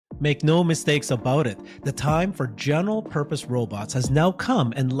Make no mistakes about it. The time for general purpose robots has now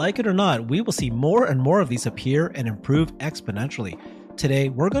come, and like it or not, we will see more and more of these appear and improve exponentially. Today,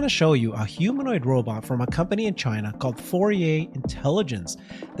 we're going to show you a humanoid robot from a company in China called Fourier Intelligence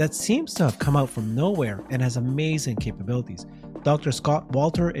that seems to have come out from nowhere and has amazing capabilities. Dr. Scott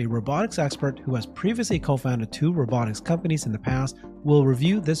Walter, a robotics expert who has previously co-founded 2 robotics companies in the past, will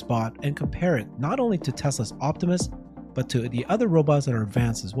review this bot and compare it not only to Tesla's Optimus, but to the other robots that are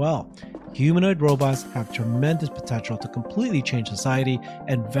advanced as well. Humanoid robots have tremendous potential to completely change society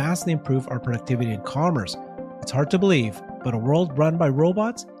and vastly improve our productivity and commerce. It's hard to believe, but a world run by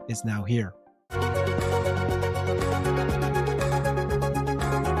robots is now here.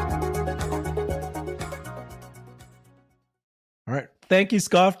 All right. Thank you,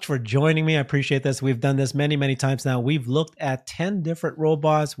 Scott, for joining me. I appreciate this. We've done this many, many times now. We've looked at 10 different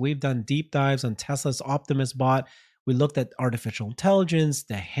robots. We've done deep dives on Tesla's Optimus bot. We looked at artificial intelligence,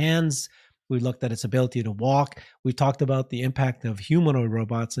 the hands. We looked at its ability to walk. We talked about the impact of humanoid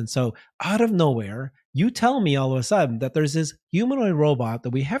robots. And so out of nowhere, you tell me all of a sudden that there's this humanoid robot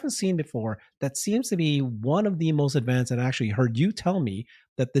that we haven't seen before that seems to be one of the most advanced. And I actually heard you tell me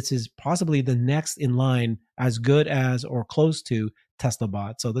that this is possibly the next in line as good as or close to Tesla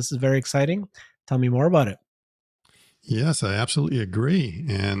bot. So this is very exciting. Tell me more about it. Yes, I absolutely agree.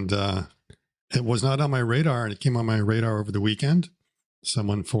 And it was not on my radar, and it came on my radar over the weekend.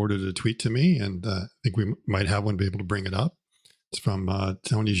 Someone forwarded a tweet to me, and I think we might have one be able to bring it up. It's from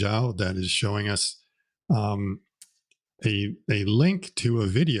Tony Zhao that is showing us a link to a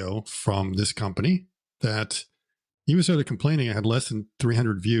video from this company that he was sort of complaining I had less than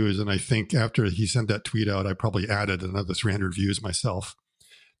 300 views. And I think after he sent that tweet out, I probably added another 300 views myself.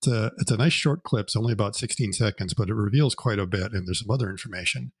 It's a nice short clip. It's only about 16 seconds, but it reveals quite a bit. And there's some other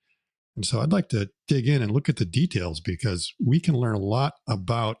information. And so I'd like to dig in and look at the details because we can learn a lot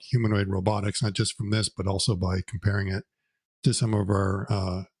about humanoid robotics, not just from this, but also by comparing it to some of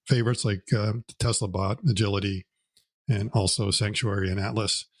our favorites like the Tesla bot, Agility, and also Sanctuary and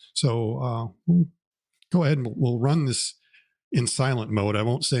Atlas. So we'll go ahead and we'll run this in silent mode. I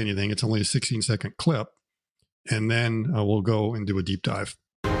won't say anything. It's only a 16-second clip. And then we'll go and do a deep dive.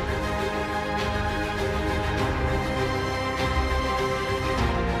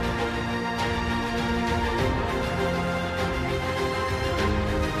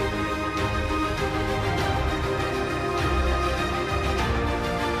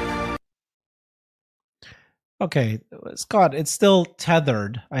 Okay, Scott, it's still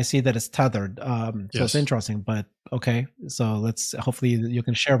tethered. I see that it's tethered. So Yes. It's interesting, but okay. So let's, hopefully you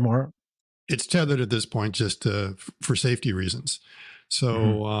can share more. It's tethered at this point just for safety reasons.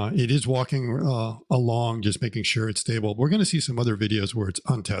 So it is walking along, just making sure it's stable. We're going to see some other videos where it's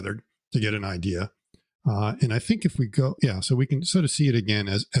untethered to get an idea. And I think if we go, so we can sort of see it again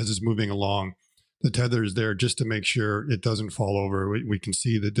as it's moving along. The tether is there just to make sure it doesn't fall over. We can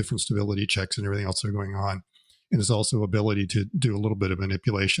see the different stability checks and everything else that are going on. And there's also ability to do a little bit of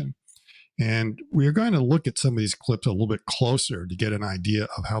manipulation. And we're going to look at some of these clips a little bit closer to get an idea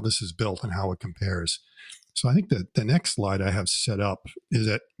of how this is built and how it compares. So I think that the next slide I have set up is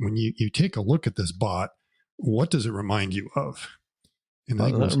that when you take a look at this bot, what does it remind you of? And I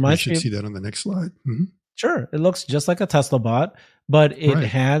think we should see that on the next slide. Mm-hmm. Sure. It looks just like a Tesla bot, but it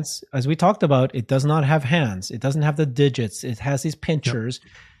has, as we talked about, it does not have hands. It doesn't have the digits. It has these pinchers.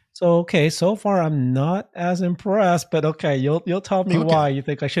 Yep. So, okay, so far I'm not as impressed, but okay, you'll tell me why you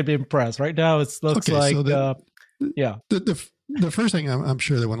think I should be impressed. Right now it looks like, so the first thing I'm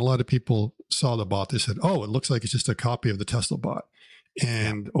sure that when a lot of people saw the bot, they said, oh, it looks like it's just a copy of the Tesla bot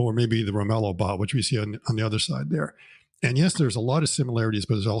or maybe the Romello bot, which we see on the other side there. And yes, there's a lot of similarities,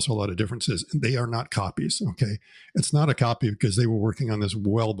 but there's also a lot of differences. And they are not copies, okay? It's not a copy because they were working on this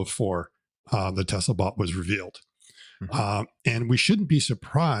well before the Tesla bot was revealed. And we shouldn't be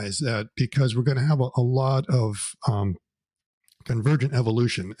surprised that because we're going to have a lot of convergent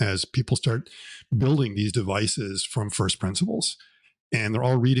evolution as people start building these devices from first principles. And they're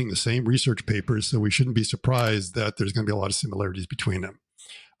all reading the same research papers, so we shouldn't be surprised that there's going to be a lot of similarities between them.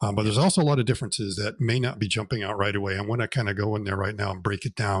 But there's also a lot of differences that may not be jumping out right away. I want to kind of go in there right now and break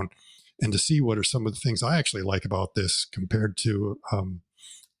it down and to see what are some of the things I actually like about this compared to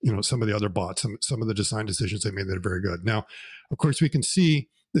some of the other bots, some of the design decisions they made that are very good. Now, of course, we can see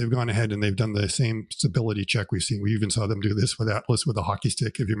they've gone ahead and they've done the same stability check we've seen. We even saw them do this with Atlas with a hockey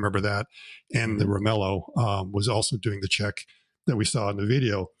stick, if you remember that. And the Romello was also doing the check that we saw in the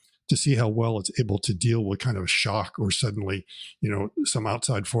video to see how well it's able to deal with kind of shock or suddenly, some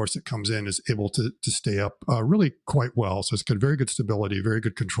outside force that comes in is able to stay up really quite well. So it's got very good stability, very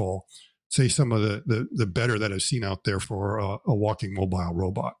good control. say, some of the better that I've seen out there for a walking mobile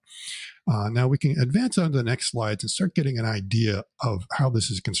robot. Now we can advance on to the next slides and start getting an idea of how this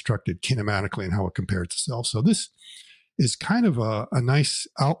is constructed kinematically and how it compares itself. So this is kind of a nice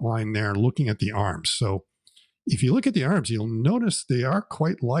outline there looking at the arms. So if you look at the arms, you'll notice they are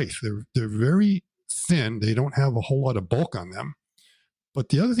quite lithe. They're very thin. They don't have a whole lot of bulk on them. But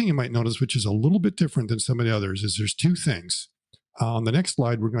the other thing you might notice, which is a little bit different than some of the others, is there's two things. On the next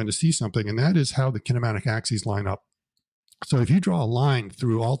slide, we're going to see something, and that is how the kinematic axes line up. So if you draw a line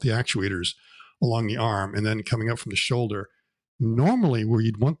through all the actuators along the arm and then coming up from the shoulder, normally where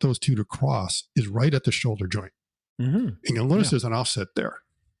you'd want those two to cross is right at the shoulder joint. Mm-hmm. And you'll notice there's an offset there.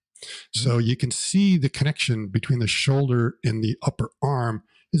 So you can see the connection between the shoulder and the upper arm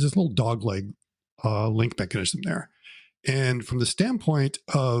is this little dogleg link mechanism there. And from the standpoint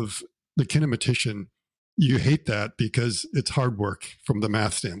of the kinematician, you hate that because it's hard work from the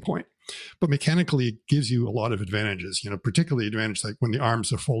math standpoint. But mechanically, it gives you a lot of advantages, particularly advantage like when the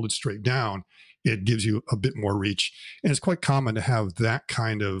arms are folded straight down, it gives you a bit more reach. And it's quite common to have that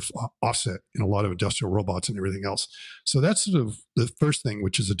kind of offset in a lot of industrial robots and everything else. So that's sort of the first thing,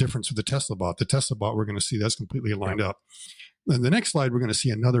 which is a difference with the Tesla bot. The Tesla bot, we're going to see that's completely lined up. Then the next slide, we're going to see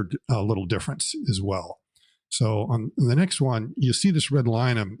another little difference as well. So on the next one, you see this red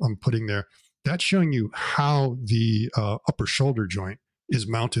line I'm putting there. That's showing you how the upper shoulder joint is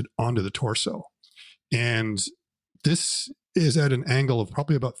mounted onto the torso. And this is at an angle of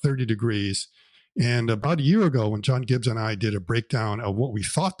probably about 30 degrees. And about a year ago, when John Gibbs and I did a breakdown of what we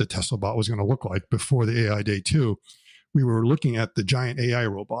thought the Tesla bot was going to look like before the AI Day 2, we were looking at the giant AI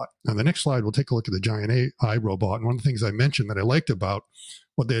robot. Now, the next slide, we'll take a look at the giant AI robot. And one of the things I mentioned that I liked about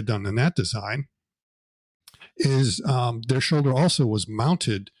what they had done in that design is their shoulder also was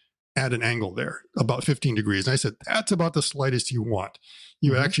mounted at an angle there, about 15 degrees. And I said, that's about the slightest you want.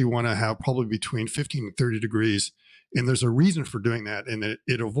 You actually want to have probably between 15 and 30 degrees. And there's a reason for doing that. And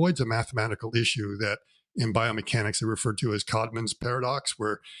it avoids a mathematical issue that in biomechanics they refer to as Codman's paradox,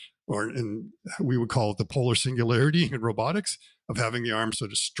 we would call it the polar singularity in robotics of having the arm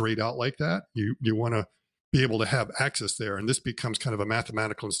sort of straight out like that. You want to be able to have access there. And this becomes kind of a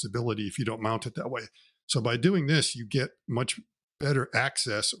mathematical instability if you don't mount it that way. So by doing this, you get much better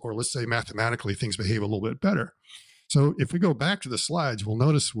access, or let's say mathematically things behave a little bit better. So if we go back to the slides, we'll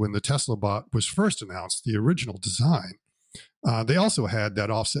notice when the Tesla bot was first announced, the original design, they also had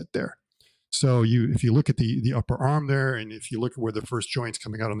that offset there. So if you look at the upper arm there, and if you look at where the first joint's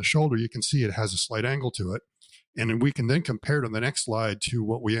coming out on the shoulder, you can see it has a slight angle to it. And then we can then compare it on the next slide to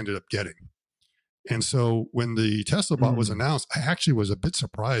what we ended up getting. And so when the Tesla bot was announced, I actually was a bit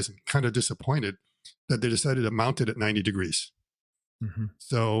surprised and kind of disappointed that they decided to mount it at 90 degrees. Mm-hmm.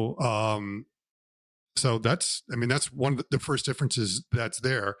 So that's one of the first differences that's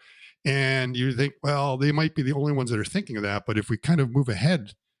there. And you think, well, they might be the only ones that are thinking of that. But if we kind of move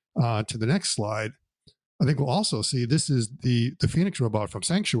ahead to the next slide, I think we'll also see this is the Phoenix robot from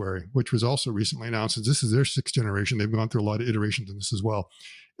Sanctuary, which was also recently announced. This is their 6th generation. They've gone through a lot of iterations in this as well.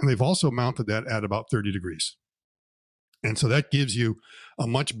 And they've also mounted that at about 30 degrees. And so that gives you a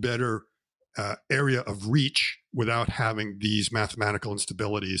much better area of reach without having these mathematical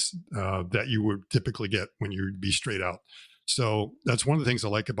instabilities that you would typically get when you'd be straight out. So that's one of the things I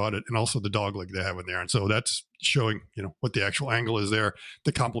like about it, and also the dog leg they have in there. And so that's showing, what the actual angle is there.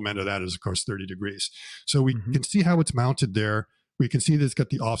 The complement of that is, of course, 30 degrees. So we can see how it's mounted there. We can see that it's got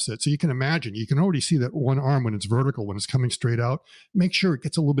the offset. So you can imagine, you can already see that one arm when it's vertical, when it's coming straight out, make sure it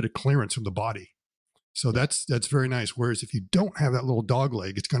gets a little bit of clearance from the body. So that's very nice. Whereas if you don't have that little dog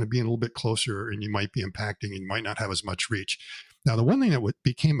leg, it's going to be a little bit closer and you might be impacting and you might not have as much reach. Now, the one thing that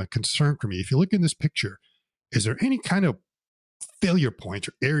became a concern for me, if you look in this picture, is there any kind of failure point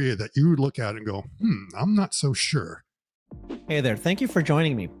or area that you would look at and go, I'm not so sure? Hey there, thank you for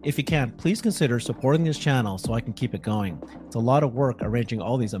joining me. If you can, please consider supporting this channel so I can keep it going. It's a lot of work arranging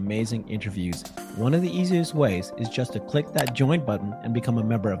all these amazing interviews. One of the easiest ways is just to click that join button and become a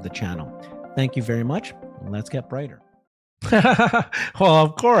member of the channel. Thank you very much. Let's get brighter. Well,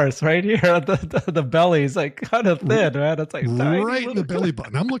 of course, right here, the belly is like kind of thin, man. It's like right in the belly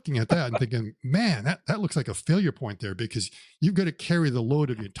button. I'm looking at that and thinking, man, that looks like a failure point there, because you've got to carry the load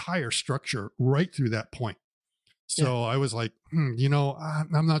of the entire structure right through that point. So I was like, I'm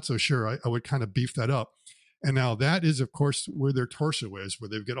not so sure. I would kind of beef that up. And now that is, of course, where their torso is, where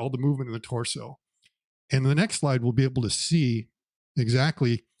they've got all the movement in the torso. And the next slide, we'll be able to see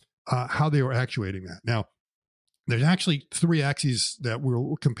exactly how they were actuating that. Now, there's actually 3 axes that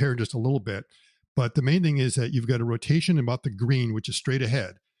we'll compare just a little bit. But the main thing is that you've got a rotation about the green, which is straight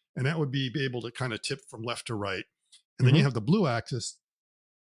ahead. And that would be able to kind of tip from left to right. And then you have the blue axis,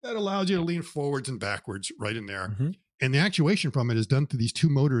 that allows you to lean forwards and backwards right in there. Mm-hmm. And the actuation from it is done through these two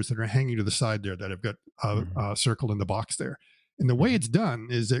motors that are hanging to the side there that have got circled in the box there. And the way it's done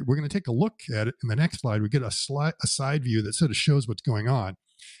is that we're going to take a look at it in the next slide. We get a side view that sort of shows what's going on.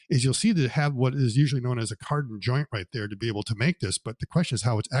 Is you'll see that it have what is usually known as a cardan joint right there to be able to make this. But the question is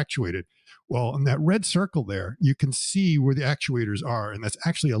how it's actuated. Well, in that red circle there, you can see where the actuators are. And that's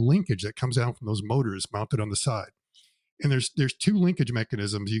actually a linkage that comes down from those motors mounted on the side. And there's two linkage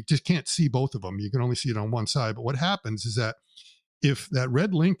mechanisms. You just can't see both of them. You can only see it on one side. But what happens is that if that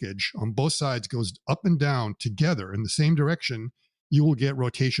red linkage on both sides goes up and down together in the same direction, you will get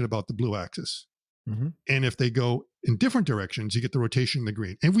rotation about the blue axis. Mm-hmm. And if they go in different directions, you get the rotation in the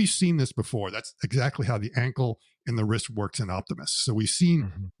green. And we've seen this before. That's exactly how the ankle and the wrist works in Optimus. So we've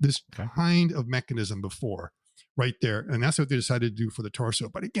seen this kind of mechanism before right there. And that's what they decided to do for the torso.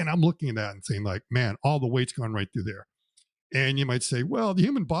 But again, I'm looking at that and saying like, man, all the weight's gone right through there. And you might say, well, the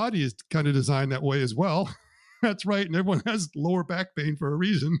human body is kind of designed that way as well. That's right. And everyone has lower back pain for a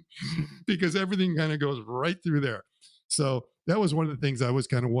reason because everything kind of goes right through there. So that was one of the things I was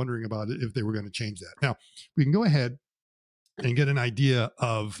kind of wondering about if they were going to change that. Now, we can go ahead and get an idea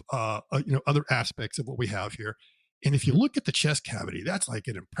of other aspects of what we have here. And if you look at the chest cavity, that's like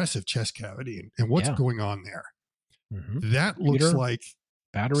an impressive chest cavity and what's going on there. Mm-hmm. That looks like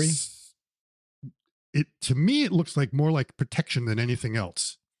battery. To me, it looks like more like protection than anything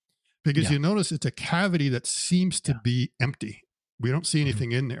else. Because you notice it's a cavity that seems to be empty. We don't see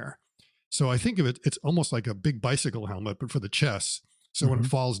anything in there. So I think of it, it's almost like a big bicycle helmet, but for the chest. So when it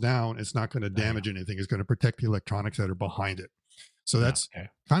falls down, it's not going to damage anything. It's going to protect the electronics that are behind it. So that's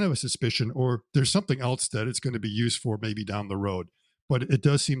kind of a suspicion, or there's something else that it's going to be used for maybe down the road. But it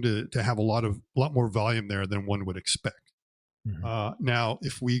does seem to have a lot more volume there than one would expect. Mm-hmm. Now,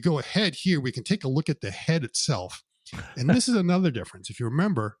 if we go ahead here, we can take a look at the head itself. And this is another difference. If you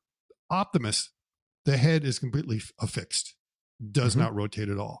remember, Optimus, the head is completely affixed, does not rotate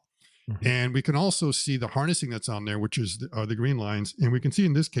at all. Mm-hmm. And we can also see the harnessing that's on there, which is the green lines. And we can see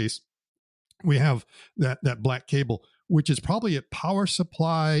in this case, we have that black cable, which is probably a power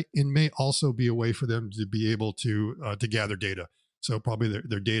supply and may also be a way for them to be able to gather data. So probably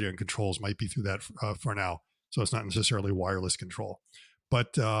their data and controls might be through that for now. So it's not necessarily wireless control.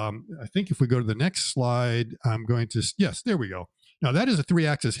 But I think if we go to the next slide, I'm going to, yes, there we go. Now that is a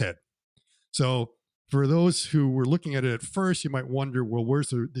 3-axis head. So for those who were looking at it at first, you might wonder, well,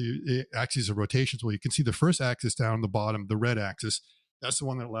 where's the axis of rotations? Well, you can see the first axis down the bottom, the red axis. That's the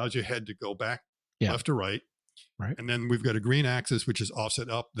one that allows your head to go back left to right. Right. And then we've got a green axis, which is offset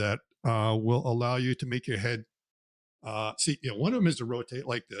up, that will allow you to make your head, one of them is to rotate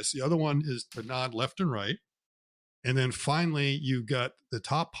like this. The other one is to nod left and right. And then finally, you've got the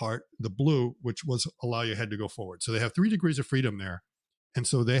top part, the blue, which was allow your head to go forward. So they have 3 degrees of freedom there. And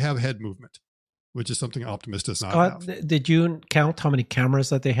so they have head movement, which is something Optimus does not have. Did you count how many cameras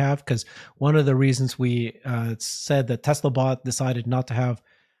that they have? Because one of the reasons we said that Tesla Bot decided not to have,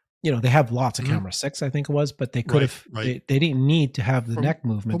 they have lots of cameras, 6, I think it was, but they could have, they didn't need to have the neck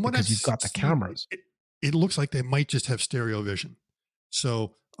movement because you've got the cameras. It looks like they might just have stereo vision.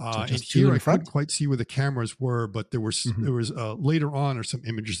 So and here I couldn't quite see where the cameras were, but there was later on are some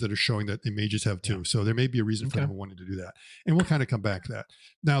images that are showing that they may just have 2. So there may be a reason for them wanting to do that. And we'll kind of come back to that.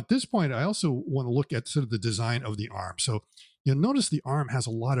 Now, at this point, I also want to look at sort of the design of the arm. So you'll notice the arm has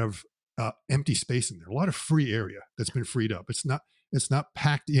a lot of empty space in there, a lot of free area that's been freed up. It's not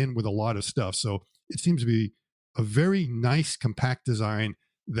packed in with a lot of stuff. So it seems to be a very nice, compact design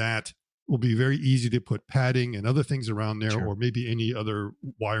that will be very easy to put padding and other things around there, or maybe any other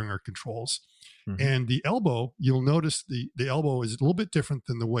wiring or controls. Mm-hmm. And the elbow, you'll notice the elbow is a little bit different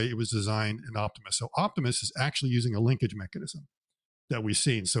than the way it was designed in Optimus. So Optimus is actually using a linkage mechanism that we've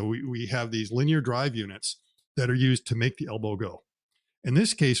seen. So we have these linear drive units that are used to make the elbow go. In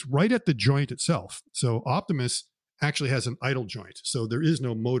this case, right at the joint itself. So Optimus actually has an idle joint. So there is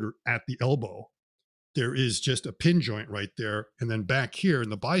no motor at the elbow. There is just a pin joint right there. And then back here in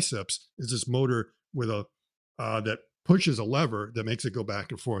the biceps is this motor with that pushes a lever that makes it go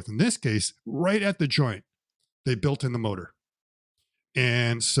back and forth. In this case, right at the joint, they built in the motor.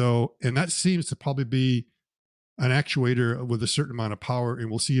 And that seems to probably be an actuator with a certain amount of power, and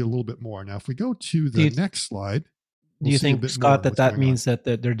we'll see a little bit more. Now, if we go to the next slide. Do you think, Scott, that means that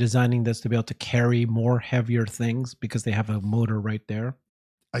they're designing this to be able to carry more heavier things because they have a motor right there?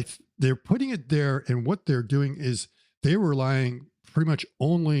 They're putting it there, and what they're doing is they're relying pretty much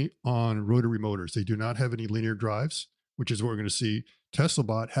only on rotary motors. They do not have any linear drives, which is what we're going to see. Tesla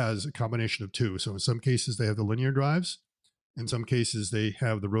Bot has a combination of 2. So in some cases, they have the linear drives. In some cases, they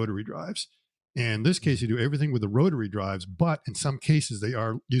have the rotary drives. And in this case, you do everything with the rotary drives, but in some cases, they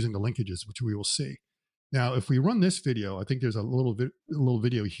are using the linkages, which we will see. Now, if we run this video, I think there's a little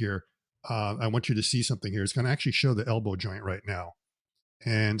video here. I want you to see something here. It's going to actually show the elbow joint right now.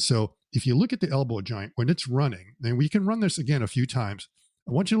 And so if you look at the elbow joint when it's running, and we can run this again a few times,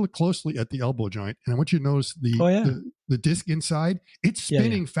 I want you to look closely at the elbow joint, and I want you to notice the disc inside. It's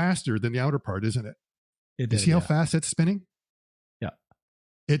spinning faster than the outer part, isn't it? You see how fast it's spinning? Yeah.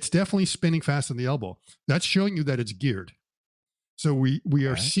 It's definitely spinning fast on the elbow. That's showing you that it's geared. So we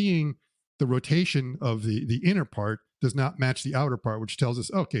are seeing the rotation of the inner part does not match the outer part, which tells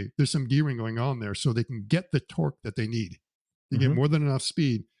us, okay, there's some gearing going on there so they can get the torque that they need. They get more than enough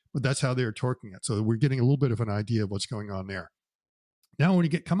speed, but that's how they're torquing it. So we're getting a little bit of an idea of what's going on there. Now, when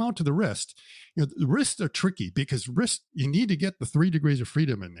you come out to the wrist, the wrists are tricky because you need to get the 3 degrees of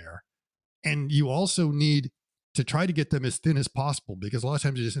freedom in there. And you also need to try to get them as thin as possible because a lot of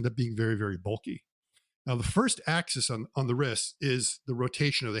times they just end up being very, very bulky. Now, the first axis on the wrist is the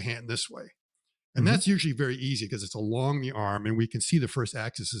rotation of the hand this way. And that's usually very easy because it's along the arm and we can see the first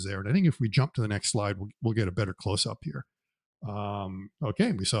axis is there. And I think if we jump to the next slide, we'll get a better close up here.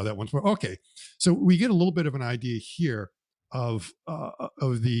 Okay, we saw that once more. Okay, so we get a little bit of an idea here of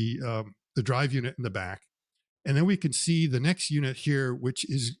the drive unit in the back, and then we can see the next unit here, which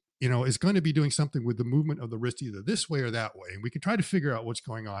is going to be doing something with the movement of the wrist either this way or that way, and we can try to figure out what's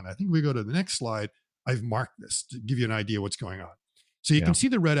going on. I think we go to the next slide. I've marked this to give you an idea what's going on. So you can see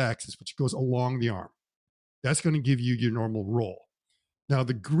the red axis, which goes along the arm. That's going to give you your normal roll. Now,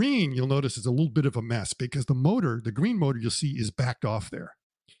 the green, you'll notice, is a little bit of a mess because the green motor you'll see is backed off there.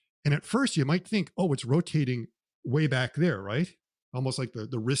 And at first you might think, oh, it's rotating way back there, right? Almost like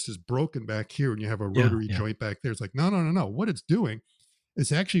the wrist is broken back here and you have a rotary joint back there. It's like, no. What it's doing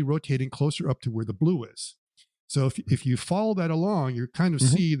is actually rotating closer up to where the blue is. So if you follow that along, you kind of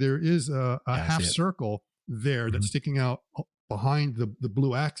see there is a half circle there that's sticking out behind the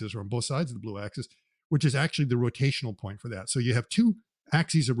blue axis or on both sides of the blue axis, which is actually the rotational point for that. So you have 2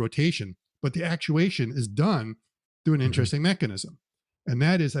 axes of rotation, but the actuation is done through an interesting mechanism. And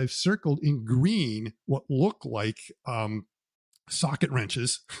that is I've circled in green what look like socket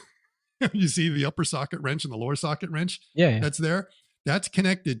wrenches. You see the upper socket wrench and the lower socket wrench that's there. That's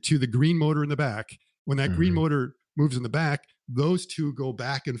connected to the green motor in the back. When that green motor moves in the back, those 2 go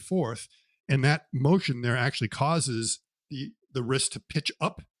back and forth. And that motion there actually causes the wrist to pitch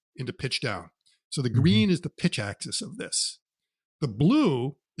up and to pitch down. So the green is the pitch axis of this. The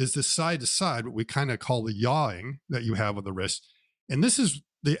blue is the side to side, what we kind of call the yawing that you have on the wrist. And this is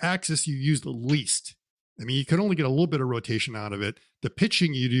the axis you use the least. I mean, you can only get a little bit of rotation out of it. The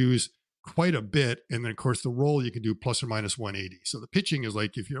pitching you use quite a bit. And then, of course, the roll you can do plus or minus 180. So the pitching is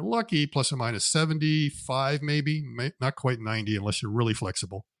like, if you're lucky, plus or minus 75, maybe, not quite 90 unless you're really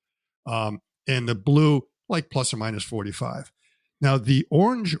flexible. And the blue, like plus or minus 45. Now, the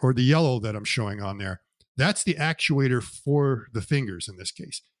orange or the yellow that I'm showing on there, that's the actuator for the fingers in this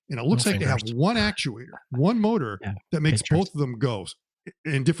case. And it looks like they have one actuator, one motor that makes both of them go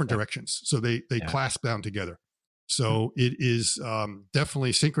in different directions. So they clasp down together. So it is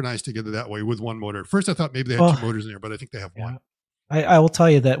definitely synchronized together that way with one motor. First, I thought maybe they had 2 motors in there, but I think they have one. I will tell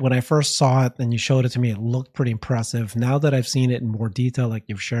you that when I first saw it and you showed it to me, it looked pretty impressive. Now that I've seen it in more detail, like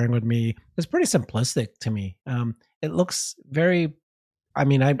you're sharing with me, it's pretty simplistic to me. It looks very, I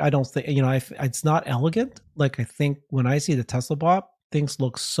don't think, it's not elegant. Like I think when I see the Tesla bot, things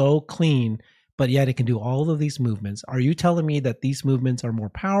look so clean, but yet it can do all of these movements. Are you telling me that these movements are more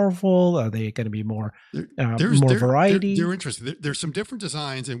powerful? Are they going to be more variety? They're interesting. There's some different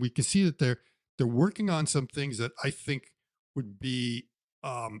designs, and we can see that they're working on some things that I think would be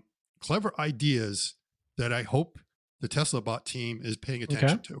clever ideas that I hope the Tesla bot team is paying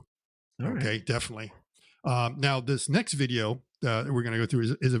attention to. Okay, definitely. Now, this next video that we're going to go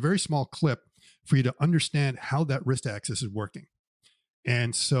through is a very small clip for you to understand how that wrist axis is working.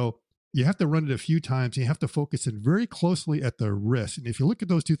 And so you have to run it a few times. And you have to focus in very closely at the wrist. And if you look at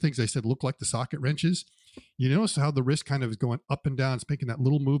those 2 things I said look like the socket wrenches, you notice how the wrist kind of is going up and down. It's making that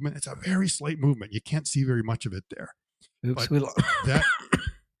little movement. It's a very slight movement. You can't see very much of it there. Oops, but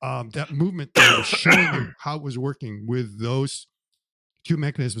that movement there was showing you how it was working with those 2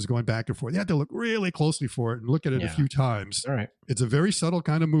 mechanisms going back and forth. You have to look really closely for it and look at it a few times. All right. It's a very subtle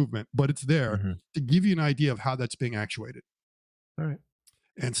kind of movement, but it's there to give you an idea of how that's being actuated. All right.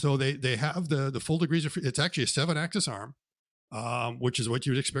 And so they have the full degrees of, it's actually a 7-axis arm, which is what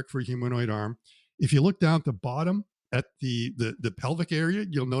you would expect for a humanoid arm. If you look down at the bottom at the pelvic area,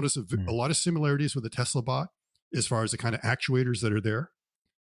 you'll notice a lot of similarities with the Tesla bot as far as the kind of actuators that are there,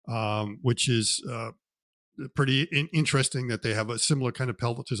 which is pretty interesting that they have a similar kind of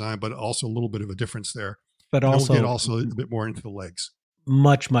pellet design, but also a little bit of a difference there. But And then we'll get also also a bit more into the legs.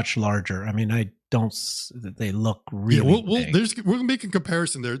 much larger. I mean, I don't. They look really big. We'll make a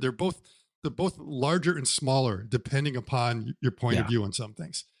comparison there. They're both larger and smaller depending upon your point of view on some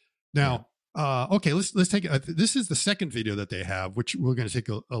things. Now, okay, let's take it. This is the second video that they have, which we're going to take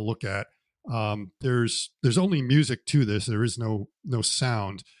a look at. There's only music to this. There is no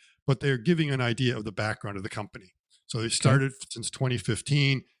sound, but they're giving an idea of the background of the company. So they started since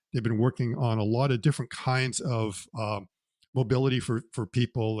 2015. They've been working on a lot of different kinds of mobility for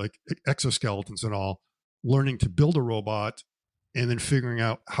people, like exoskeletons and all, learning to build a robot and then figuring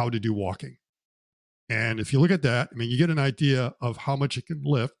out how to do walking. And if you look at that, I mean, you get an idea of how much it can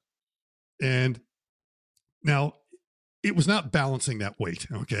lift. And now it was not balancing that weight.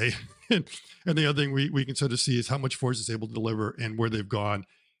 Okay. And the other thing we can sort of see is how much force it's able to deliver and where they've gone.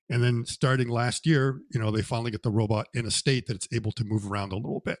 And then starting last year, they finally get the robot in a state that it's able to move around a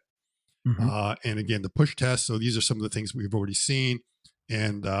little bit. Mm-hmm. And again, the push test. So these are some of the things we've already seen.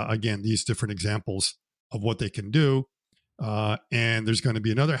 And again, these different examples of what they can do. And there's going to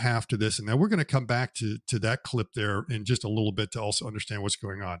be another half to this. And now we're going to come back to that clip there in just a little bit to also understand what's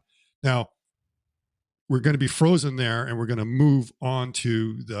going on. Now, we're going to be frozen there and we're going to move on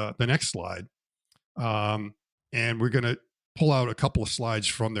to the next slide. And we're going to pull out a couple of slides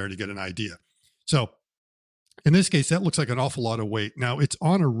from there to get an idea. So in this case, that looks like an awful lot of weight. Now it's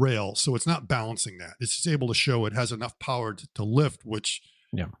on a rail, so it's not balancing that. It's just able to show it has enough power to lift, which,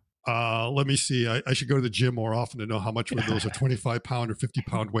 let me see. I should go to the gym more often to know how much those are 25 pound or 50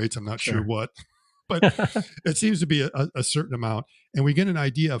 pound weights. I'm not sure what, but it seems to be a certain amount. And we get an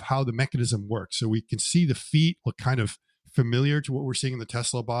idea of how the mechanism works. So we can see the feet look kind of familiar to what we're seeing in the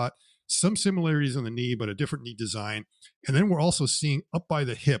Tesla bot. Some similarities on the knee, but a different knee design. And then we're also seeing up by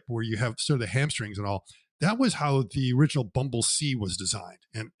the hip where you have sort of the hamstrings and all. That was how the original Bumble C was designed,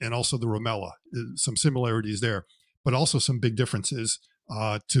 and also the Romella. Some similarities there, but also some big differences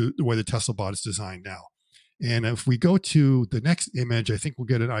to the way the Tesla bot is designed now. And if we go to the next image, I think we'll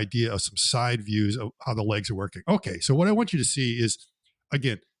get an idea of some side views of how the legs are working. Okay, so what I want you to see is,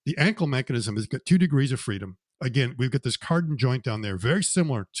 again, the ankle mechanism has got 2 degrees of freedom. Again, we've got this cardan joint down there, very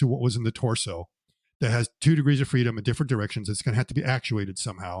similar to what was in the torso, that has 2 degrees of freedom in different directions. It's going to have to be actuated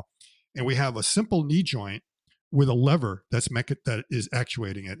somehow. And we have a simple knee joint with a lever that is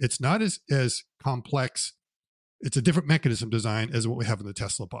actuating it. It's not as complex. It's a different mechanism design as what we have in the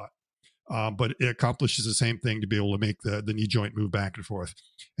Tesla bot. But it accomplishes the same thing to be able to make the knee joint move back and forth.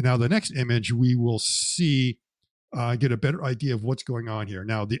 And now the next image, we will see, get a better idea of what's going on here.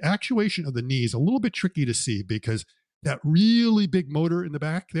 Now, the actuation of the knee is a little bit tricky to see because that really big motor in the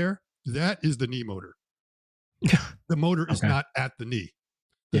back there, that is the knee motor. The motor is not at the knee.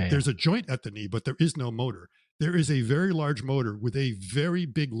 There's a joint at the knee, but there is no motor. There is a very large motor with a very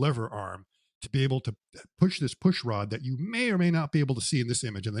big lever arm to be able to push this push rod that you may or may not be able to see in this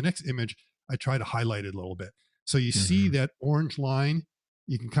image. In the next image, I try to highlight it a little bit. So you see that orange line.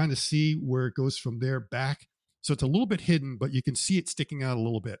 You can kind of see where it goes from there back. So it's a little bit hidden, but you can see it sticking out a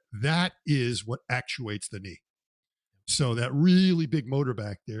little bit. That is what actuates the knee. So that really big motor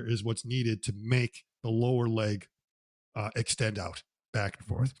back there is what's needed to make the lower leg extend out back and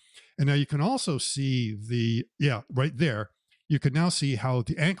forth. And now you can also see right there, you can now see how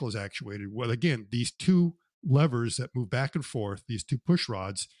the ankle is actuated. Well, again, these 2 levers that move back and forth, these 2 push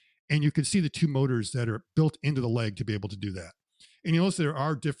rods, and you can see the 2 motors that are built into the leg to be able to do that. And you notice there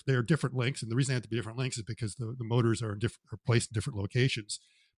are different lengths. And the reason they have to be different lengths is because the motors are placed in different locations.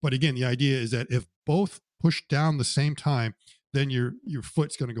 But again, the idea is that if both push down the same time, then your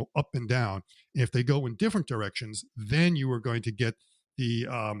foot's going to go up and down. And if they go in different directions, then you are going to get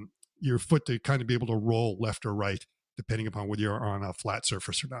your foot to kind of be able to roll left or right, depending upon whether you're on a flat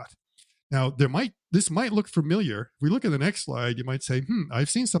surface or not. Now, this might look familiar. If we look at the next slide, you might say, I've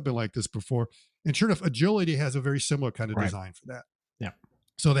seen something like this before. And sure enough, Agility has a very similar kind of design for that. Yeah.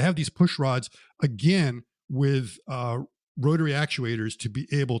 So they have these push rods, again, with rotary actuators to be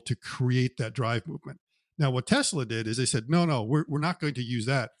able to create that drive movement. Now, what Tesla did is they said, no, we're not going to use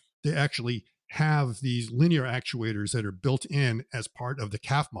that. They actually have these linear actuators that are built in as part of the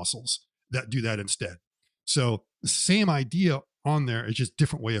calf muscles that do that instead. So the same idea on there, it's just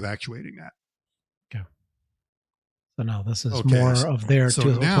different way of actuating that. Okay. So now this is more of their. So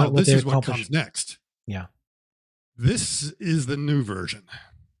now this is what comes next. Yeah. This is the new version.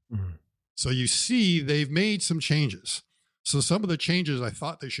 Mm-hmm. So you see they've made some changes. So some of the changes I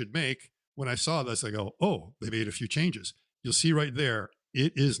thought they should make, when I saw this, I go, oh, they made a few changes. You'll see right there,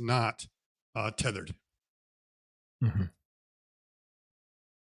 it is not tethered. Mm-hmm.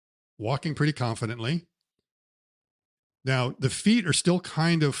 Walking pretty confidently. Now, the feet are still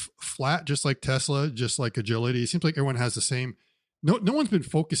kind of flat, just like Tesla, just like agility. It seems like everyone has the same. No one's been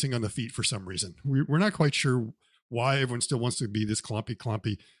focusing on the feet for some reason. We're not quite sure why everyone still wants to be this clumpy,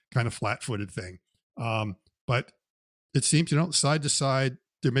 kind of flat-footed thing. But it seems, side to side,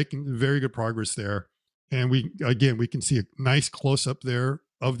 they're making very good progress there. And we can see a nice close up there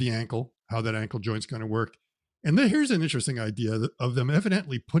of the ankle, how that ankle joint's going to work. And then here's an interesting idea of them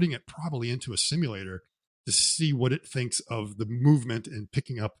evidently putting it probably into a simulator to see what it thinks of the movement and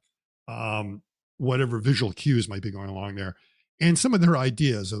picking up whatever visual cues might be going along there. And some of their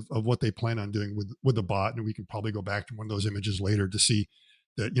ideas of what they plan on doing with the bot. And we can probably go back to one of those images later to see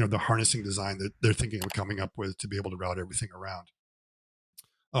that, the harnessing design that they're thinking of coming up with to be able to route everything around.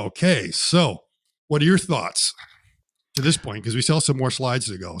 Okay, so what are your thoughts to this point? Because we still have some more slides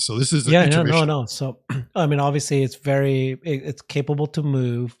to go. So this is the intermission. No. So, I mean, obviously it's capable to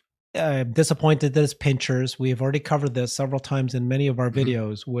move. Disappointed that it's pinchers. We have already covered this several times in many of our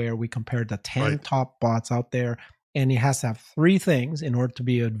videos where we compared the 10 top bots out there, and it has to have 3 things in order to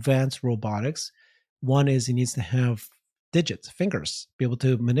be advanced robotics. One is it needs to have digits, fingers, be able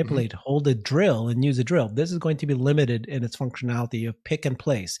to manipulate, hold a drill and use a drill. This is going to be limited in its functionality of pick and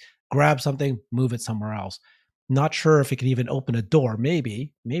place, grab something, move it somewhere else. Not sure if it can even open a door.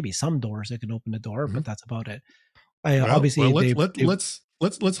 Maybe some doors it can open a door, but that's about it. Let's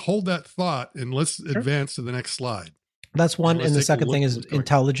hold that thought and let's advance to the next slide. That's one. And the second thing is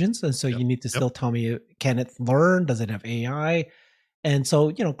intelligence. And so you need to still tell me, can it learn? Does it have AI? And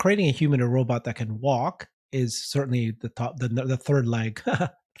so, creating a human or robot that can walk is certainly the top, the third leg,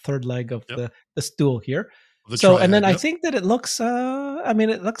 of the stool here. And then I think that it looks, I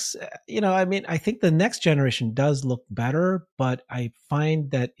think the next generation does look better, but I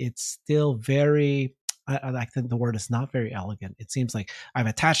find that it's still very, I think the word is not very elegant. It seems like I've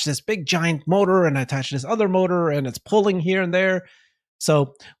attached this big giant motor and I attached this other motor and it's pulling here and there.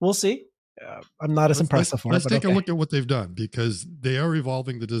 So we'll see. I'm not as impressed so far. Let's take a look at what they've done because they are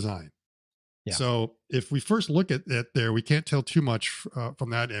evolving the design. Yeah. So if we first look at it there, we can't tell too much from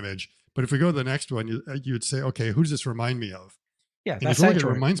that image. But if we go to the next one, you would say, okay, who does this remind me of? Yeah, and if you look at it,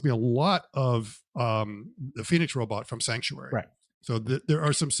 reminds me a lot of the Phoenix robot from Sanctuary. Right. So there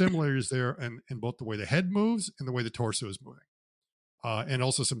are some similarities there in both the way the head moves and the way the torso is moving. And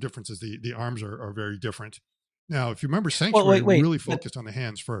also some differences. The arms are very different. Now, if you remember, Sanctuary really focused on the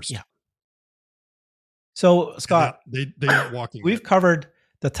hands first. Yeah. So, Scott, they aren't walking. We've covered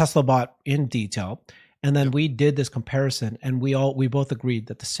the Tesla bot in detail. And then we did this comparison and we both agreed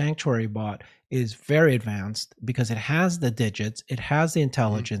that the Sanctuary bot is very advanced because it has the digits, it has the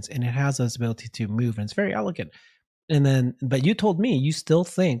intelligence, and it has this ability to move, and it's very elegant. And then, but you told me you still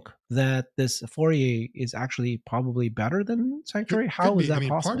think that this Fourier is actually probably better than Sanctuary. How is that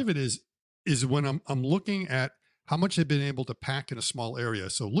possible? Part of it is when I'm looking at how much they've been able to pack in a small area.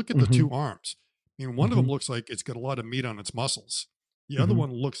 So look at the 2 arms. One of them looks like it's got a lot of meat on its muscles. The other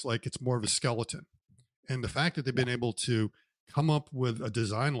one looks like it's more of a skeleton. And the fact that they've been able to come up with a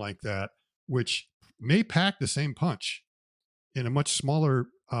design like that, which may pack the same punch in a much smaller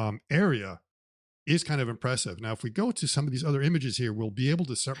area, is kind of impressive. Now, if we go to some of these other images here, we'll be able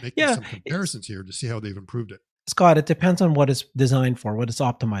to start making some comparisons here to see how they've improved it. Scott, it depends on what it's designed for, what it's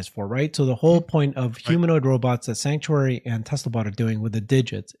optimized for, right? So the whole point of humanoid robots that Sanctuary and TeslaBot are doing with the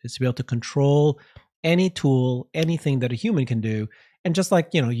digits is to be able to control any tool, anything that a human can do. And just like,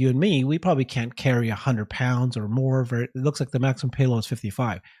 you and me, we probably can't carry 100 pounds or more. It looks like the maximum payload is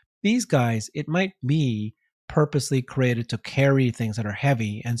 55. These guys, it might be purposely created to carry things that are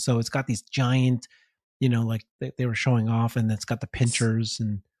heavy. And so it's got these giant, like they were showing off, and it's got the pinchers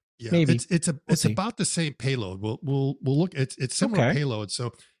and maybe it's about the same payload. We'll look. It's similar payload. So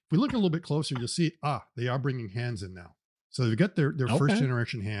if we look a little bit closer, you'll see they are bringing hands in now. So they've got their first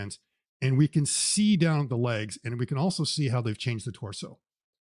generation hands. And we can see down the legs, and we can also see how they've changed the torso.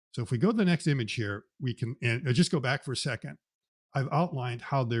 So if we go to the next image here, we can, and just go back for a second. I've outlined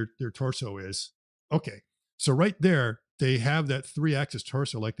how their torso is. Okay. So right there, they have that 3-axis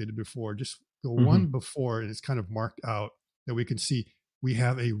torso like they did before. Just go one before, and it's kind of marked out that we can see we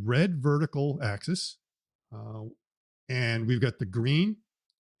have a red vertical axis, and we've got the green,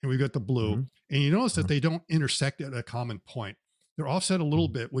 and we've got the blue. And you notice that they don't intersect at a common point. They're offset a little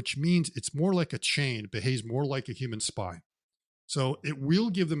bit, which means it's more like a chain. It behaves more like a human spine. So it will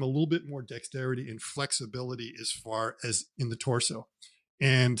give them a little bit more dexterity and flexibility as far as in the torso.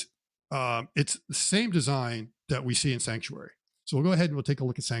 And it's the same design that we see in Sanctuary. So we'll go ahead and we'll take a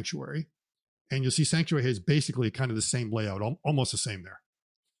look at Sanctuary. And you'll see Sanctuary has basically kind of the same layout, almost the same there.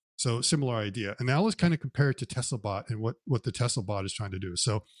 So similar idea. And now let's kind of compare it to TeslaBot and what the TeslaBot is trying to do.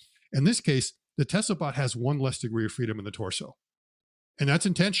 So in this case, the Tesla bot has one less degree of freedom in the torso. And that's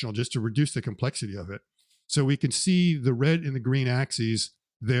intentional just to reduce the complexity of it. So we can see the red and the green axes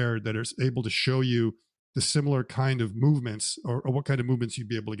there that are able to show you the similar kind of movements or what kind of movements you'd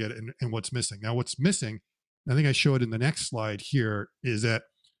be able to get and what's missing. Now, what's missing, I think I show it in the next slide here, is that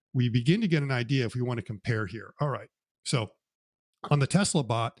we begin to get an idea if we want to compare here. All right. So on the Tesla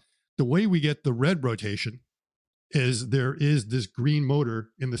bot, the way we get the red rotation is there is this green motor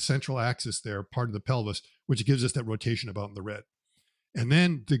in the central axis there, part of the pelvis, which gives us that rotation about in the red. And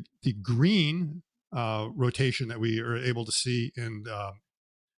then the green rotation that we are able to see in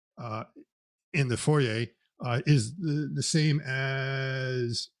the Fourier is the same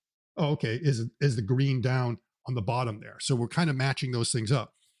as is the green down on the bottom there. So we're kind of matching those things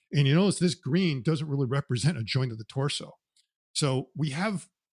up. And you notice this green doesn't really represent a joint of the torso. So we have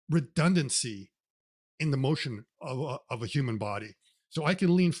redundancy in the motion of a human body. So I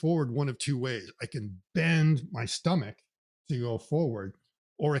can lean forward one of two ways. I can bend my stomach to go forward,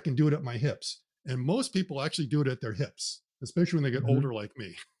 or I can do it at my hips. And most people actually do it at their hips, especially when they get older like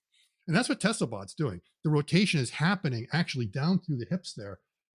me. And that's what Tesla bot's doing. The rotation is happening actually down through the hips there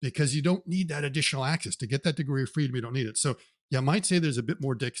because you don't need that additional axis to get that degree of freedom. You don't need it. So yeah, I might say there's a bit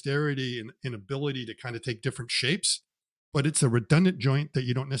more dexterity and ability to kind of take different shapes, but it's a redundant joint that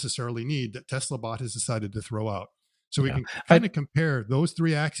you don't necessarily need that Tesla bot has decided to throw out. So we can kind of compare those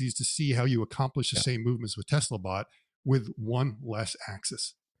three axes to see how you accomplish the same movements with Tesla bot with one less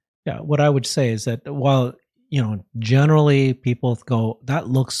axis. Yeah, what I would say is that while, generally people go, that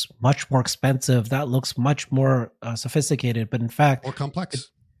looks much more expensive, that looks much more sophisticated, but in fact,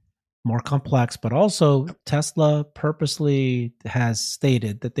 more complex, but also Tesla purposely has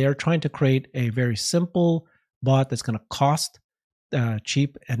stated that they are trying to create a very simple bot that's going to cost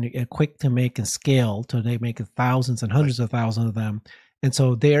cheap and quick to make and scale. So they make thousands and hundreds of thousands of them. And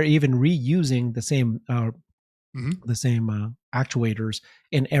so they are even reusing the same actuators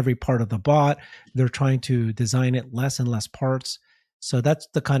in every part of the bot. They're trying to design it less and less parts. So that's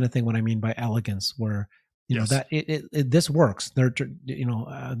the kind of thing what I mean by elegance, where that this works. They're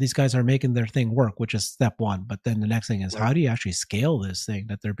these guys are making their thing work, which is step one. But then the next thing is how do you actually scale this thing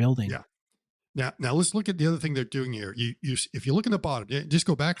that they're building? Yeah. Now let's look at the other thing they're doing here. If you look in the bottom, just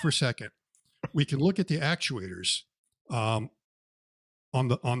go back for a second. We can look at the actuators on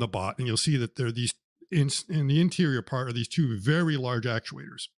the bot, and you'll see that there are these in the interior part are these two very large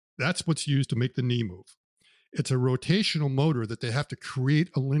actuators. That's what's used to make the knee move. It's a rotational motor that they have to create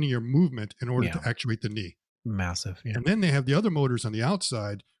a linear movement in order to actuate the knee. Massive. Yeah. And then they have the other motors on the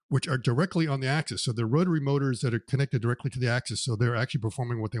outside, which are directly on the axis. So they're rotary motors that are connected directly to the axis. So they're actually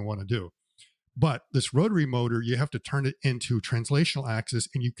performing what they want to do. But this rotary motor, you have to turn it into translational axis,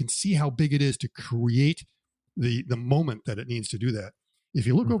 and you can see how big it is to create the moment that it needs to do that. If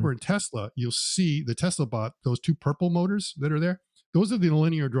you look over in Tesla, you'll see the Tesla bot, those two purple motors that are there, those are the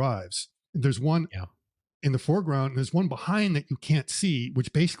linear drives. And there's one in the foreground, and there's one behind that you can't see,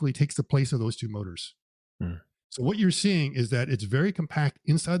 which basically takes the place of those two motors. So what you're seeing is that it's very compact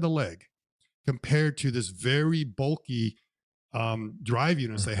inside the leg compared to this very bulky drive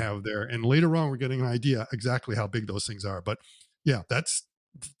units they have there. And later on, we're getting an idea exactly how big those things are. But yeah,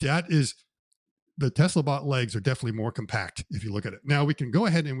 that is the Tesla bot legs are definitely more compact if you look at it. Now we can go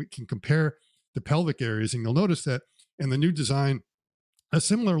ahead and we can compare the pelvic areas, and you'll notice that in the new design, a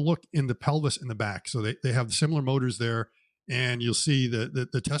similar look in the pelvis and the back. So they have similar motors there, and you'll see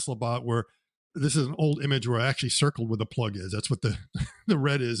the Tesla bot where this is an old image where I actually circled where the plug is. That's what the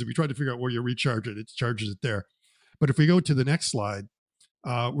red is. If you try to figure out where you recharge it, it charges it there. But if we go to the next slide,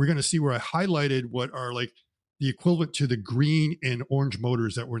 we're going to see where I highlighted what are like the equivalent to the green and orange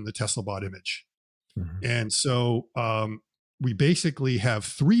motors that were in the Tesla bot image. And so we basically have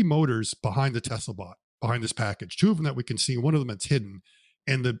three motors behind the Tesla bot, behind this package. Two of them that we can see, one of them that's hidden.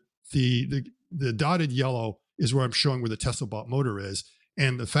 And the dotted yellow is where I'm showing where the Tesla bot motor is.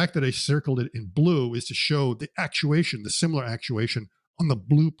 And the fact that I circled it in blue is to show the actuation, the similar actuation on the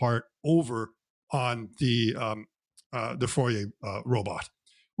blue part over on the Fourier robot,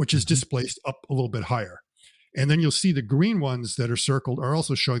 which is displaced up a little bit higher. And then you'll see the green ones that are circled are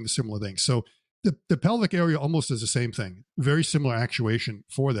also showing the similar thing. So the pelvic area almost does the same thing, very similar actuation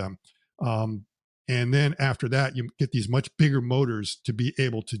for them. And then after that, you get these much bigger motors to be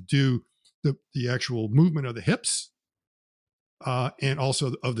able to do the actual movement of the hips and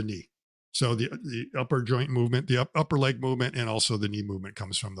also of the knee. So the upper joint movement, the upper leg movement, and also the knee movement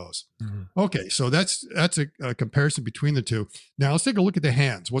comes from those. Okay, so that's a comparison between the two. Now let's take a look at the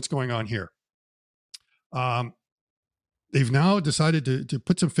hands. What's going on here? They've now decided to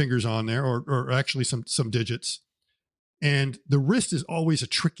put some fingers on there, or actually some digits. And the wrist is always a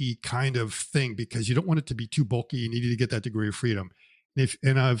tricky kind of thing because you don't want it to be too bulky. You need to get that degree of freedom.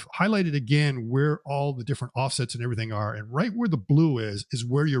 And I've highlighted again where all the different offsets and everything are. And right where the blue is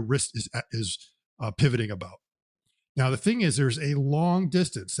where your wrist is pivoting about. Now, the thing is, there's a long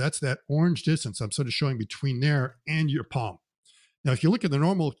distance. That's that orange distance I'm sort of showing between there and your palm. Now, if you look at the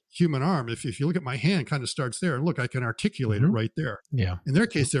normal human arm, if you look at my hand, kind of starts there. And look, I can articulate it right there. Yeah. In their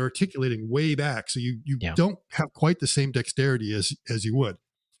case, they're articulating way back. So you don't have quite the same dexterity as you would.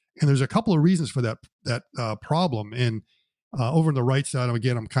 And there's a couple of reasons for that problem. And over on the right side,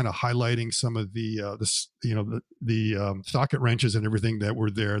 again, I'm kind of highlighting some of the socket wrenches and everything that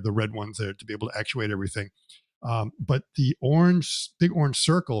were there, the red ones there to be able to actuate everything. But the big orange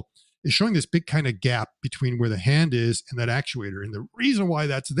circle is showing this big kind of gap between where the hand is and that actuator. And the reason why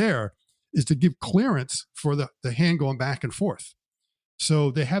that's there is to give clearance for the hand going back and forth. So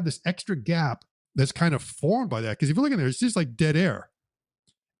they have this extra gap that's kind of formed by that. Because if you look at there, it's just like dead air.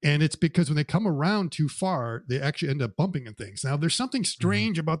 And it's because when they come around too far, they actually end up bumping into things. Now, there's something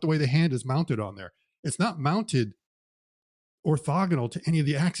strange about the way the hand is mounted on there. It's not mounted orthogonal to any of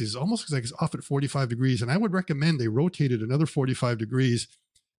the axes. It almost looks like it's off at 45 degrees. And I would recommend they rotate it another 45 degrees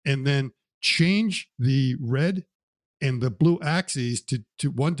and then change the red and the blue axes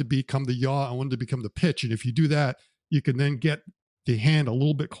to one to become the yaw and one to become the pitch. And if you do that, you can then get the hand a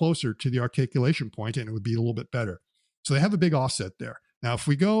little bit closer to the articulation point and it would be a little bit better. So they have a big offset there. Now, if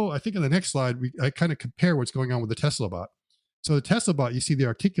we go, I think in the next slide, I kind of compare what's going on with the Tesla bot. So the Tesla bot, you see the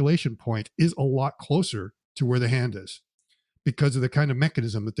articulation point is a lot closer to where the hand is because of the kind of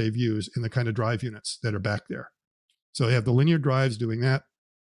mechanism that they've used and the kind of drive units that are back there. So they have the linear drives doing that.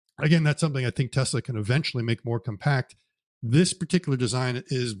 Again, that's something I think Tesla can eventually make more compact. This particular design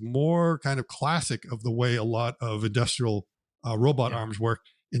is more kind of classic of the way a lot of industrial robot arms work.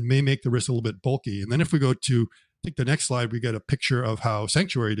 It may make the wrist a little bit bulky. And then if we go to, I think the next slide, we get a picture of how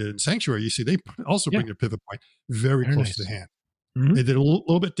Sanctuary did. In Sanctuary, you see they also bring their pivot point very close to the hand. They did a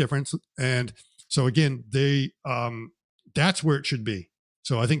little bit different. And so again, that's where it should be.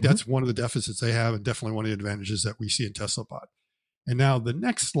 So I think that's one of the deficits they have and definitely one of the advantages that we see in Tesla bot. And now the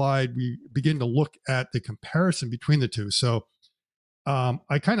next slide, we begin to look at the comparison between the two. So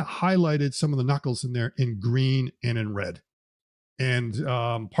I kind of highlighted some of the knuckles in there in green and in red. And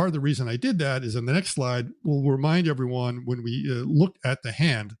part of the reason I did that is in the next slide, we'll remind everyone when we look at the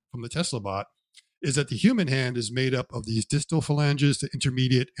hand from the Tesla bot, is that the human hand is made up of these distal phalanges, the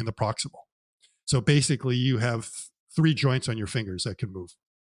intermediate, and the proximal. So basically you have 3 joints on your fingers that can move.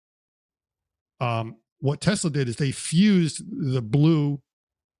 What Tesla did is they fused the blue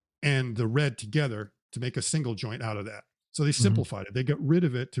and the red together to make a single joint out of that. So they simplified it. They got rid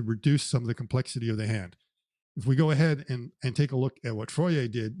of it to reduce some of the complexity of the hand. If we go ahead and take a look at what Fourier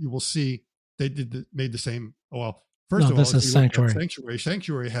did, you will see they made the same. Well, first of all, this is Sanctuary.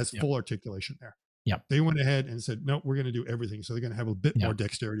 Sanctuary has full articulation there. Yep. They went ahead and said, no, we're going to do everything. So they're going to have a bit more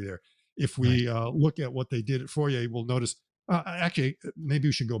dexterity there. If we look at what they did at Fourier, we'll notice, actually, maybe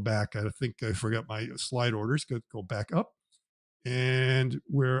we should go back. I think I forgot my slide orders. Go back up. And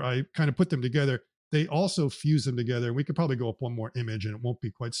where I kind of put them together, they also fuse them together. And we could probably go up one more image and it won't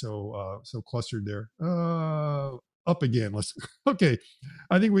be quite so clustered there. Up again. Okay.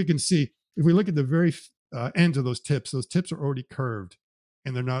 I think we can see, if we look at the very ends of those tips are already curved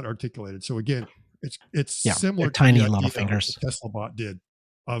and they're not articulated. So again, it's similar to tiny the little idea fingers. the Tesla bot did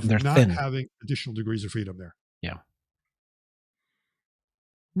of They're not thin. having additional degrees of freedom there. Yeah.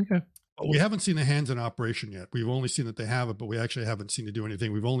 Okay. But we haven't seen the hands in operation yet. We've only seen that they have it, but we actually haven't seen it do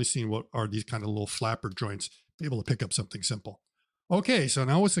anything. We've only seen what are these kind of little flapper joints, be able to pick up something simple. Okay, so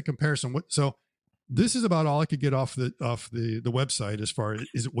now what's the comparison? So this is about all I could get off the website as far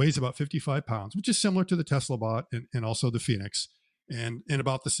as it weighs about 55 pounds, which is similar to the Tesla bot and also the Phoenix, and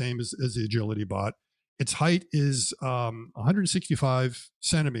about the same as the Agility bot. Its height is 165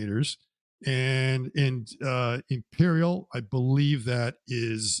 centimeters. And in Imperial, I believe that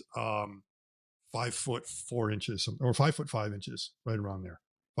is 5 foot 4 inches or 5 foot 5 inches, right around there,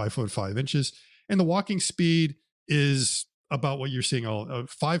 5 foot 5 inches. And the walking speed is about what you're seeing.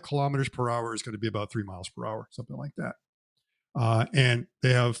 5 kilometers per hour is going to be about 3 miles per hour, something like that. And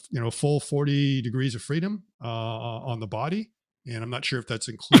they have, full 40 degrees of freedom on the body. And I'm not sure if that's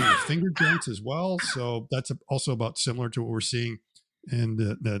including the finger joints as well. So that's also about similar to what we're seeing in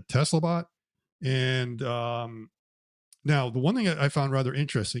the Tesla bot. And now the one thing I found rather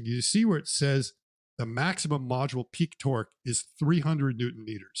interesting, you see where it says the maximum module peak torque is 300 Newton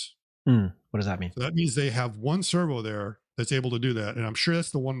meters. What does that mean? So that means they have one servo there that's able to do that. And I'm sure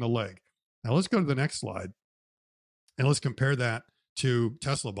that's the one in the leg. Now let's go to the next slide and let's compare that to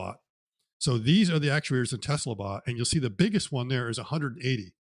Tesla bot. So these are the actuators in Tesla bot, and you'll see the biggest one there is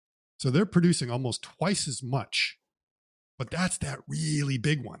 180. So they're producing almost twice as much, but that's that really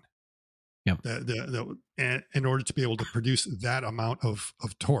big one. Yep. And in order to be able to produce that amount of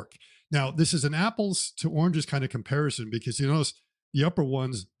torque. Now, this is an apples to oranges kind of comparison, because you notice the upper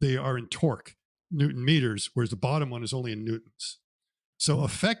ones, they are in torque, Newton meters, whereas the bottom one is only in newtons. So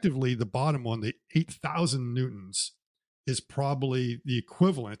effectively, the bottom one, the 8,000 newtons, is probably the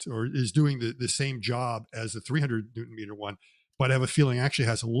equivalent, or is doing the same job as the 300 Newton meter one, but I have a feeling actually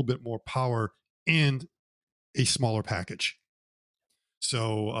has a little bit more power and a smaller package.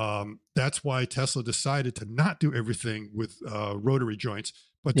 So that's why Tesla decided to not do everything with rotary joints,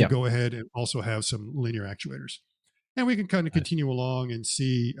 but to go ahead and also have some linear actuators. And we can kind of continue along and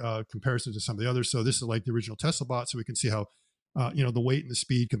see comparisons to some of the others. So this is like the original Tesla bot, so we can see how the weight and the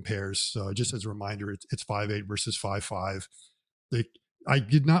speed compares. Just as a reminder, it's 5.8 versus 5.5. I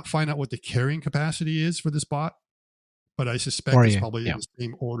did not find out what the carrying capacity is for this bot, but I suspect it's probably in the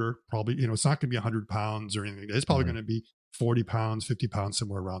same order. Probably, it's not going to be 100 pounds or anything. It's probably going to be 40 pounds, 50 pounds,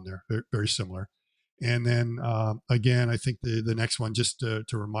 somewhere around there. Very, very similar. And then again, I think the next one, just to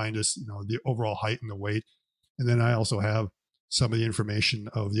remind us, the overall height and the weight. And then I also have some of the information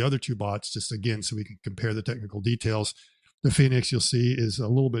of the other two bots, just again, so we can compare the technical details. The Phoenix, you'll see, is a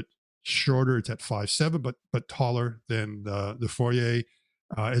little bit shorter. It's at 5'7", but taller than the Fourier.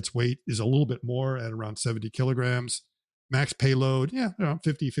 Its weight is a little bit more at around 70 kilograms. Max payload, around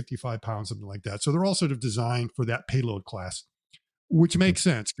 50, 55 pounds, something like that. So they're all sort of designed for that payload class, which makes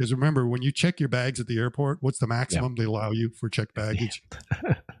sense, because remember, when you check your bags at the airport, what's the maximum they allow you for checked baggage?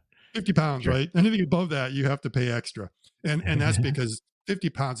 50 pounds, right? Anything above that, you have to pay extra. And that's because 50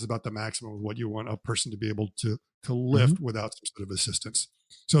 pounds is about the maximum of what you want a person to be able to lift without some sort of assistance.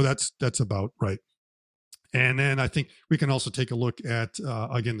 So that's about right. And then I think we can also take a look at,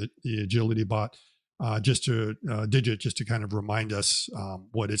 again, the agility bot, just to just to kind of remind us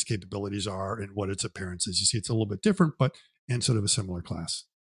what its capabilities are and what its appearance is. You see, it's a little bit different, but in sort of a similar class.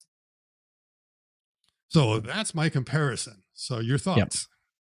 So that's my comparison. So your thoughts?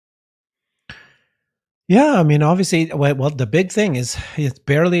 Yeah, I mean, obviously, well, the big thing is it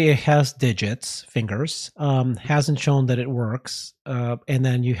barely has fingers, hasn't shown that it works, and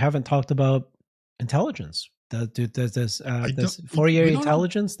then you haven't talked about intelligence. Does this Fourier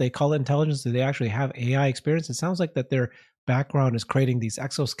intelligence, they call it intelligence, do they actually have AI experience? It sounds like that their background is creating these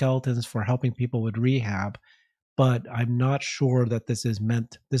exoskeletons for helping people with rehab, but I'm not sure that this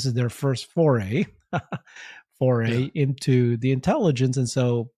is their first foray into the intelligence. And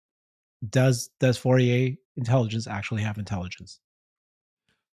so does Fourier intelligence actually have intelligence?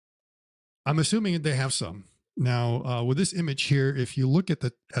 I'm assuming they have some. Now, with this image here, if you look at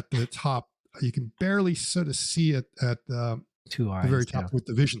the top, you can barely sort of see it at the very top what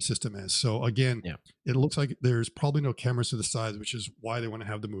the vision system is. So again, it looks like there's probably no cameras to the sides, which is why they want to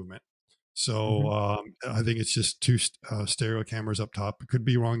have the movement. So I think it's just two stereo cameras up top. It could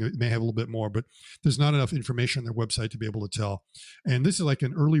be wrong. It may have a little bit more, but there's not enough information on their website to be able to tell. And this is like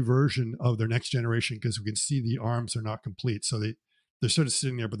an early version of their next generation, because we can see the arms are not complete. So they're sort of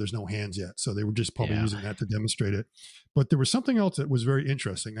sitting there, but there's no hands yet. So they were just probably using that to demonstrate it. But there was something else that was very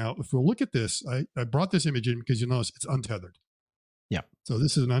interesting. Now, if we'll look at this, I brought this image in because you notice it's untethered. Yeah. So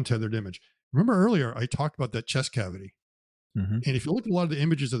this is an untethered image. Remember earlier, I talked about that chest cavity. And if you look at a lot of the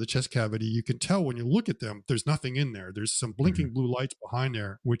images of the chest cavity, you can tell when you look at them, there's nothing in there. There's some blinking blue lights behind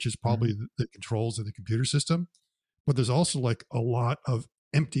there, which is probably the controls of the computer system. But there's also like a lot of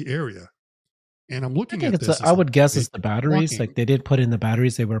empty area. And I'm looking at this. I would guess it's the batteries. Like they did put in the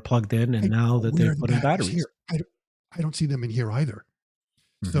batteries, they were plugged in, and now that they put in batteries. I don't see them in here either.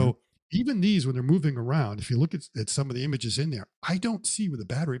 So even these, when they're moving around, if you look at some of the images in there, I don't see where the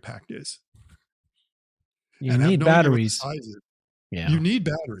battery pack is. You need batteries. You need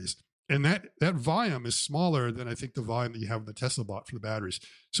batteries. And that volume is smaller than I think the volume that you have in the Tesla bot for the batteries.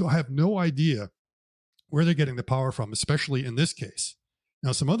 So I have no idea where they're getting the power from, especially in this case.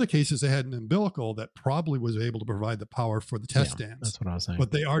 Now, some other cases, they had an umbilical that probably was able to provide the power for the test stands. That's what I was saying.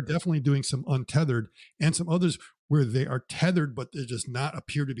 But they are definitely doing some untethered, and some others where they are tethered, but they does not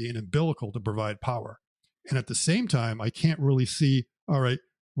appear to be an umbilical to provide power. And at the same time, I can't really see, all right,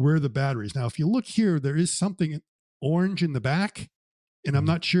 where are the batteries? Now, if you look here, there is something orange in the back, and I'm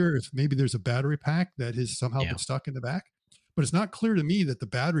not sure if maybe there's a battery pack that has somehow been stuck in the back, but it's not clear to me that the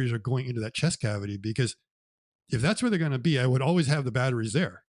batteries are going into that chest cavity, because if that's where they're going to be, I would always have the batteries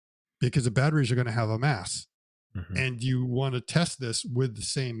there, because the batteries are going to have a mass, and you want to test this with the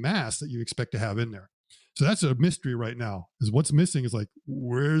same mass that you expect to have in there. So that's a mystery right now, is what's missing is like,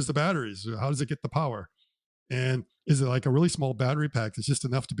 where's the batteries? How does it get the power? And is it like a really small battery pack that's just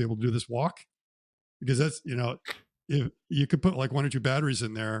enough to be able to do this walk? Because that's, if you could put like 1 or 2 batteries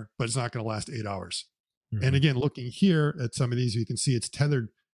in there, but it's not going to last 8 hours. And Mhm. again, looking here at some of these, you can see it's tethered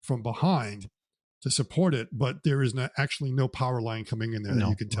from behind to support it, but there is actually no power line coming in there that you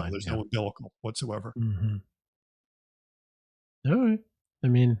No can tell. line. There's Yeah. no umbilical whatsoever. Hmm. All right. I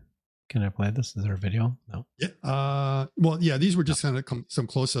mean, can I play this? Is there a video? No. Yeah. Well, yeah, these were No. just kind of some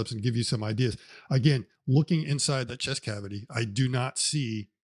close-ups and give you some ideas. Again, looking inside that chest cavity, I do not see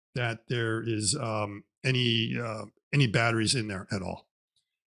that there is any batteries in there at all.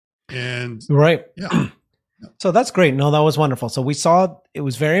 And Right. yeah, So that's great. No, that was wonderful. So we saw it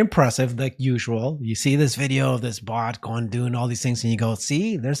was very impressive, like usual. You see this video of this bot going doing all these things, and you go,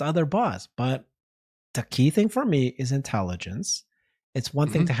 see, there's other bots. But the key thing for me is intelligence. It's one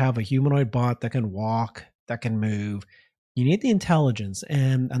thing mhm, to have a humanoid bot that can walk, that can move. You need the intelligence.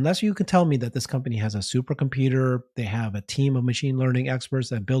 And unless you can tell me that this company has a supercomputer, they have a team of machine learning experts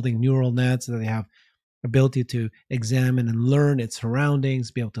that are building neural nets, that they have ability to examine and learn its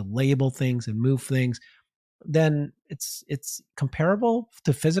surroundings, be able to label things and move things, then it's comparable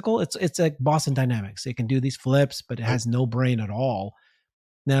to physical. It's like Boston Dynamics. It can do these flips, but it right, has no brain at all.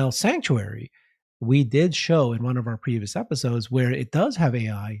 Now, Sanctuary, we did show in one of our previous episodes where it does have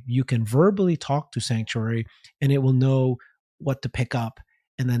AI. You can verbally talk to Sanctuary and it will know what to pick up.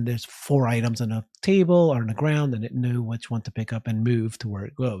 And then there's 4 items on a table or on the ground, and it knew which one to pick up and move to where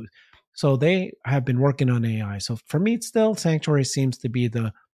it goes. So they have been working on AI. So for me, it's still Sanctuary seems to be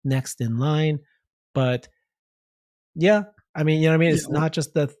the next in line. But yeah, I mean, you know what I mean? yeah, It's not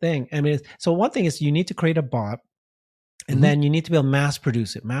just the thing. I mean, so one thing is you need to create a bot and mhm, then you need to be able to mass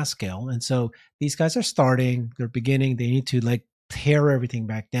produce it, mass scale. And so these guys are starting, they're beginning, they need to like tear everything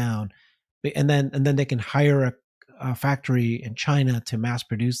back down. And then they can hire a factory in China to mass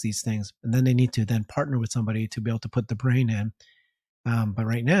produce these things. And then they need to then partner with somebody to be able to put the brain in. But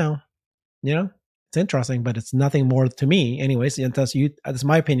right now, you know, it's interesting, but it's nothing more to me, anyways. Unless you, that's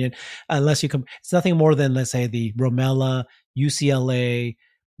my opinion. Unless you come, it's nothing more than, let's say, the Romella, UCLA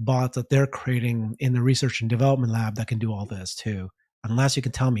bots that they're creating in the research and development lab that can do all this too. Unless you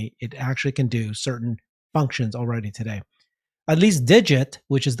can tell me it actually can do certain functions already today. At least Digit,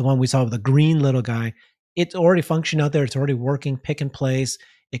 which is the one we saw with the green little guy, it's already functioning out there. It's already working, pick and place.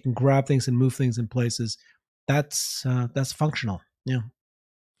 It can grab things and move things in places. That's functional. Yeah.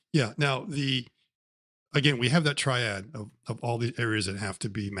 yeah. Now again, we have that triad of all the areas that have to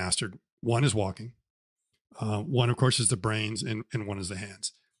be mastered. One is walking. One, of course, is the brains, and one is the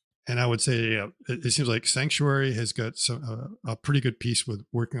hands. And I would say it seems like Sanctuary has got a pretty good piece with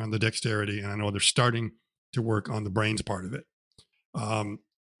working on the dexterity, and I know they're starting to work on the brains part of it. Um,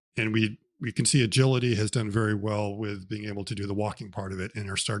 and we can see Agility has done very well with being able to do the walking part of it, and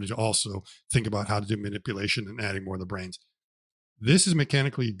are starting to also think about how to do manipulation and adding more of the brains. This is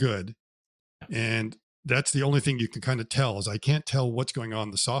mechanically good, and that's the only thing you can kind of tell is I can't tell what's going on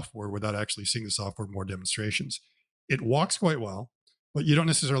in the software without actually seeing the software more demonstrations. It walks quite well, but you don't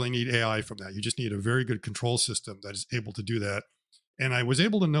necessarily need AI from that. You just need a very good control system that is able to do that. And I was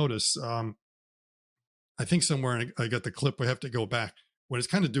able to notice, I think somewhere, and I got the clip, we have to go back, when it's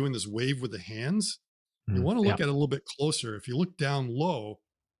kind of doing this wave with the hands, you want to Yeah. look at it a little bit closer. If you look down low,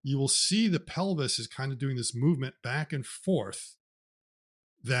 you will see the pelvis is kind of doing this movement back and forth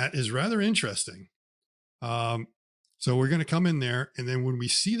that is rather interesting. Um, so we're going to come in there. And then when we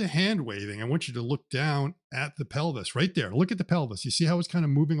see the hand waving, I want you to look down at the pelvis right there. Look at the pelvis. You see how it's kind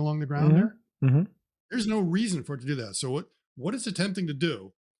of moving along the ground Hmm. there? Hmm. There's no reason for it to do that. So what it's attempting to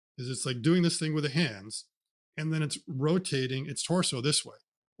do is it's like doing this thing with the hands, and then it's rotating its torso this way.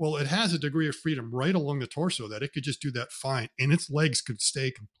 Well, it has a degree of freedom right along the torso that it could just do that fine, and its legs could stay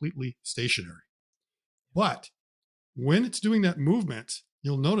completely stationary. But when it's doing that movement,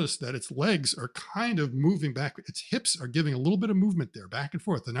 you'll notice that its legs are kind of moving back. Its hips are giving a little bit of movement there, back and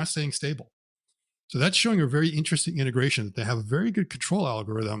forth. They're not staying stable. So that's showing a very interesting integration that they have a very good control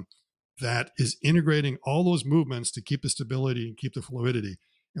algorithm that is integrating all those movements to keep the stability and keep the fluidity.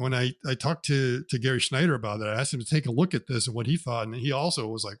 And when I talked to Gary Schneider about it, I asked him to take a look at this and what he thought. And he also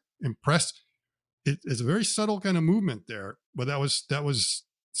was like impressed. It's a very subtle kind of movement there, but that was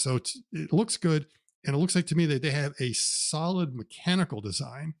so it looks good. And it looks like to me that they have a solid mechanical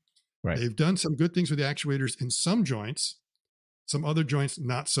design. Right. They've done some good things with the actuators in some joints, some other joints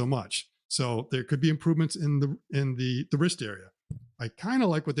not so much. So there could be improvements in the wrist area. I kind of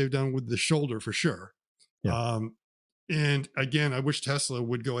like what they've done with the shoulder for sure. Yeah. Um, and again, I wish Tesla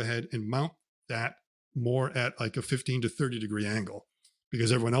would go ahead and mount that more at like a 15 to 30 degree angle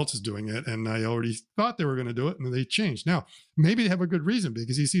because everyone else is doing it. And I already thought they were going to do it and then they changed. Now, maybe they have a good reason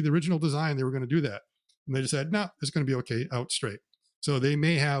because you see the original design, they were going to do that. And they just said, no, it's going to be okay out straight. So they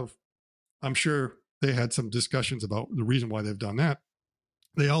may have, I'm sure they had some discussions about the reason why they've done that.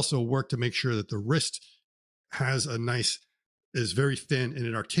 They also work to make sure that the wrist has is very thin and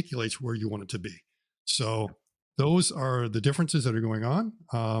it articulates where you want it to be. So those are the differences that are going on.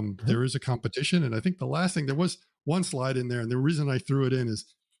 There is a competition. And I think the last thing, there was one slide in there. And the reason I threw it in is,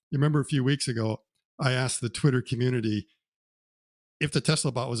 you remember a few weeks ago, I asked the Twitter community if the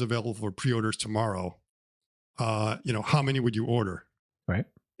Tesla bot was available for pre-orders tomorrow, how many would you order? Right.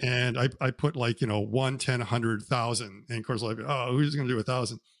 And I put 1, 10, 100,000. And of course, who's going to do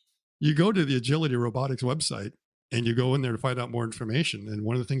 1,000? You go to the Agility Robotics website and you go in there to find out more information. And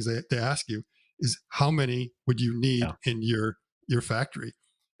one of the things they ask you is, how many would you need in your factory?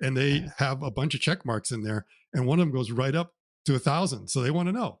 And they have a bunch of check marks in there. And one of them goes right up to 1,000. So they want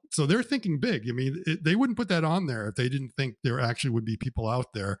to know. So they're thinking big. I mean, they wouldn't put that on there if they didn't think there actually would be people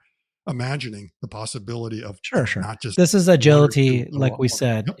out there imagining the possibility of not just. This is agility, like we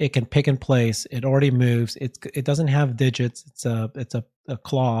said. Yep. It can pick and place. It already moves. It doesn't have digits. It's a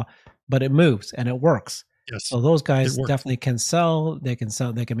claw, but it moves and it works. Yes. So those guys definitely can sell. They can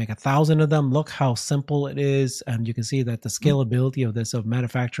make 1,000 of them. Look how simple it is, and you can see that the scalability of this, of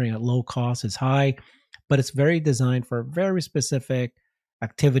manufacturing at low cost, is high. But it's very designed for a very specific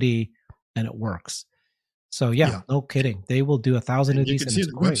activity, and it works. So no kidding. They will do 1,000 of these. You can see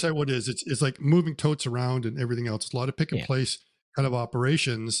the website what it is. It's like moving totes around and everything else. It's a lot of pick and place kind of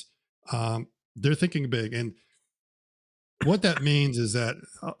operations. They're thinking big. And what that means is that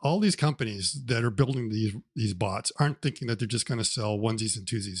all these companies that are building these bots aren't thinking that they're just going to sell onesies and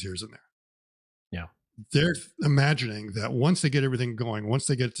twosies here and there. Yeah. They're imagining that once they get everything going, once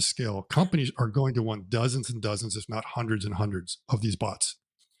they get it to scale, companies are going to want dozens and dozens, if not hundreds and hundreds of these bots.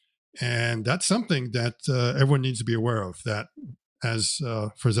 And that's something that everyone needs to be aware of, that, as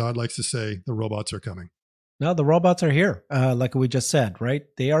Farzad likes to say, the robots are coming. No, the robots are here, like we just said, right?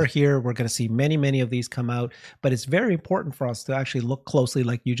 They are here. We're going to see many, many of these come out. But it's very important for us to actually look closely,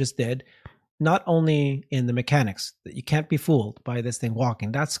 like you just did, not only in the mechanics. You can't be fooled by this thing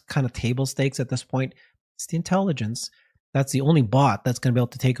walking. That's kind of table stakes at this point. It's the intelligence. That's the only bot that's going to be able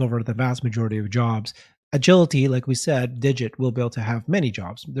to take over the vast majority of jobs. Agility, like we said, Digit will be able to have many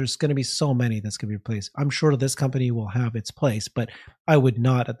jobs. There's going to be so many that's going to be replaced. I'm sure this company will have its place, but I would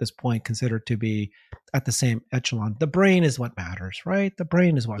not at this point consider to be at the same echelon. The brain is what matters, right? The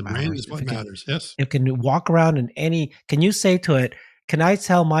brain is what matters. The brain is what matters, yes. It can walk around in can you say to it, can I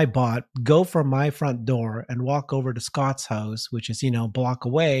tell my bot, go from my front door and walk over to Scott's house, which is, block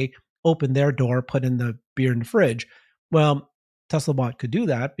away, open their door, put in the beer in the fridge? Well, Tesla bot could do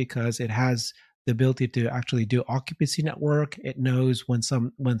that because it has the ability to actually do occupancy network. It knows when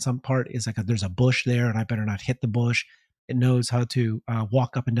some part is like there's a bush there and I better not hit the bush. It knows how to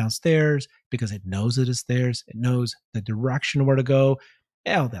walk up and down stairs because it knows it is stairs. It knows the direction where to go.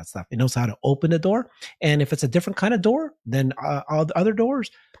 All that stuff. It knows how to open the door. And if it's a different kind of door than all the other doors,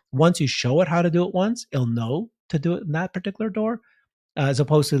 once you show it how to do it once, it'll know to do it in that particular door. As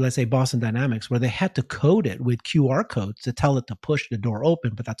opposed to, let's say, Boston Dynamics, where they had to code it with QR codes to tell it to push the door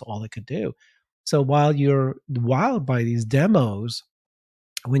open, but that's all it could do. So while you're wowed by these demos,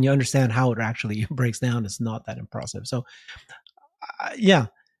 when you understand how it actually breaks down, it's not that impressive. So,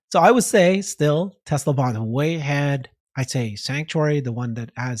 So I would say still Tesla bot way ahead. I'd say Sanctuary, the one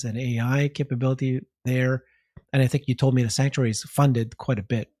that has an AI capability there. And I think you told me the Sanctuary is funded quite a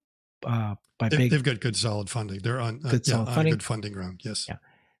bit by They've got good solid funding. They're on good funding ground. Yes. Yeah.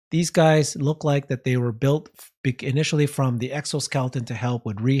 These guys look like that they were built initially from the exoskeleton to help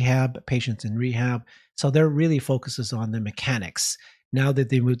with rehab, patients in rehab. So their really focuses on the mechanics. Now that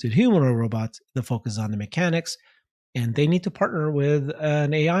they moved to humanoid robots, the focus is on the mechanics. And they need to partner with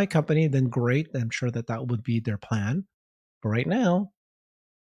an AI company, then great. I'm sure that would be their plan. But right now,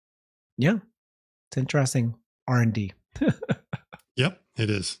 it's interesting R&D. Yep, it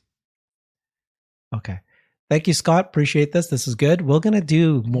is. Okay. Thank you, Scott. Appreciate this. This is good. We're going to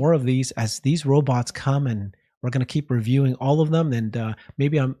do more of these as these robots come, and we're going to keep reviewing all of them. And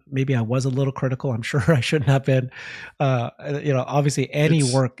maybe I was a little critical. I'm sure I shouldn't have been. Obviously, any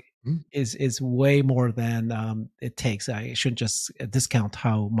work is way more than it takes. I shouldn't just discount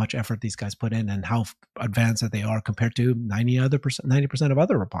how much effort these guys put in and how advanced that they are compared to 90% of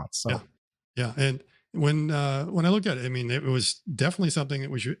other robots. So yeah. And when I looked at it, I mean, it was definitely something that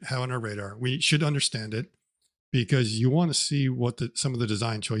we should have on our radar. We should understand it, because you want to see what some of the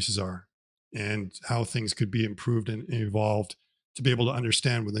design choices are and how things could be improved and evolved to be able to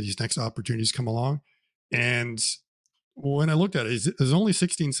understand when these next opportunities come along. And when I looked at it, there's only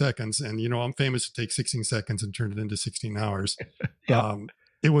 16 seconds. And, I'm famous to take 16 seconds and turn it into 16 hours. Yeah.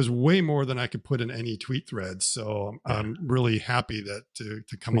 it was way more than I could put in any tweet thread. So I'm really happy that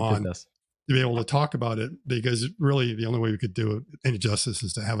to come on to be able to talk about it, because really the only way we could do it any justice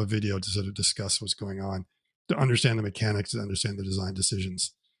is to have a video to sort of discuss what's going on, to understand the mechanics, to understand the design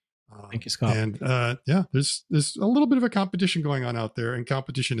decisions. Thank you, Scott. And yeah, there's a little bit of a competition going on out there, and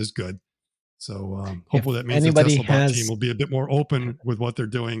competition is good. So hopefully that means the Tesla bot team will be a bit more open with what they're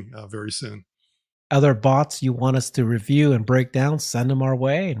doing very soon. Other bots you want us to review and break down, send them our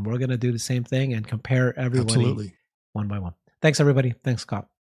way, and we're going to do the same thing and compare everybody one by one. Thanks, everybody. Thanks, Scott.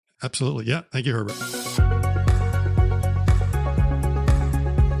 Absolutely. Yeah. Thank you, Herbert.